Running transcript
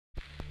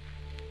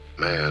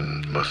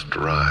man must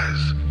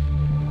rise.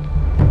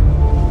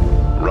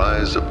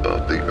 Rise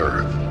above the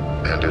earth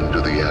and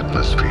into the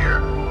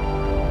atmosphere,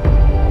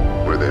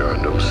 where there are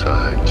no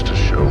signs to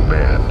show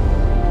man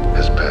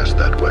has passed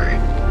that way.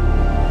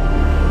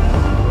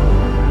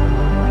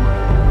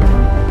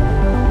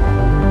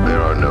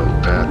 There are no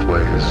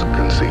pathways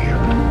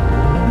conceived.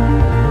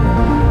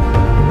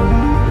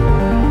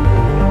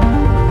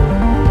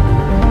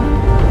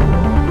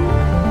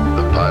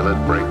 The pilot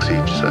breaks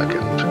each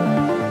second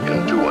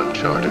into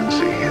uncharted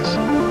seas,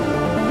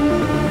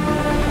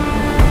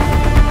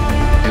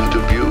 into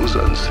views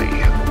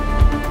unseen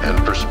and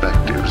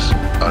perspectives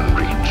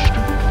unreached.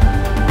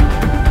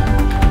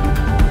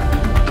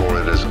 For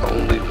it is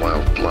only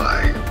while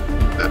flying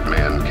that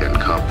man can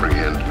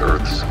comprehend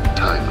Earth's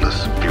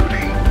timeless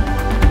beauty.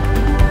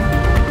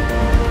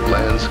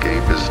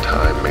 Landscape is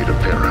time made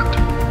apparent,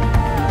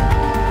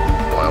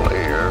 while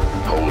air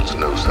holds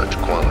no such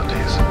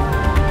qualities.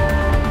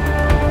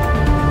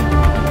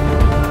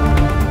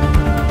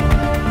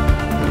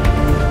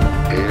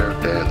 Air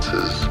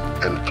dances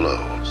and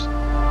flows,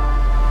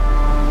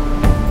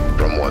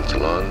 from one's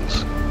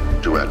lungs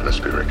to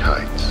atmospheric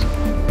heights,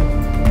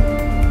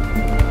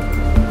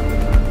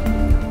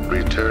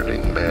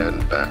 returning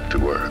man back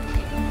to Earth,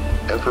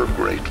 ever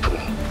grateful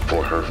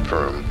for her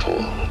firm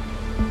pull.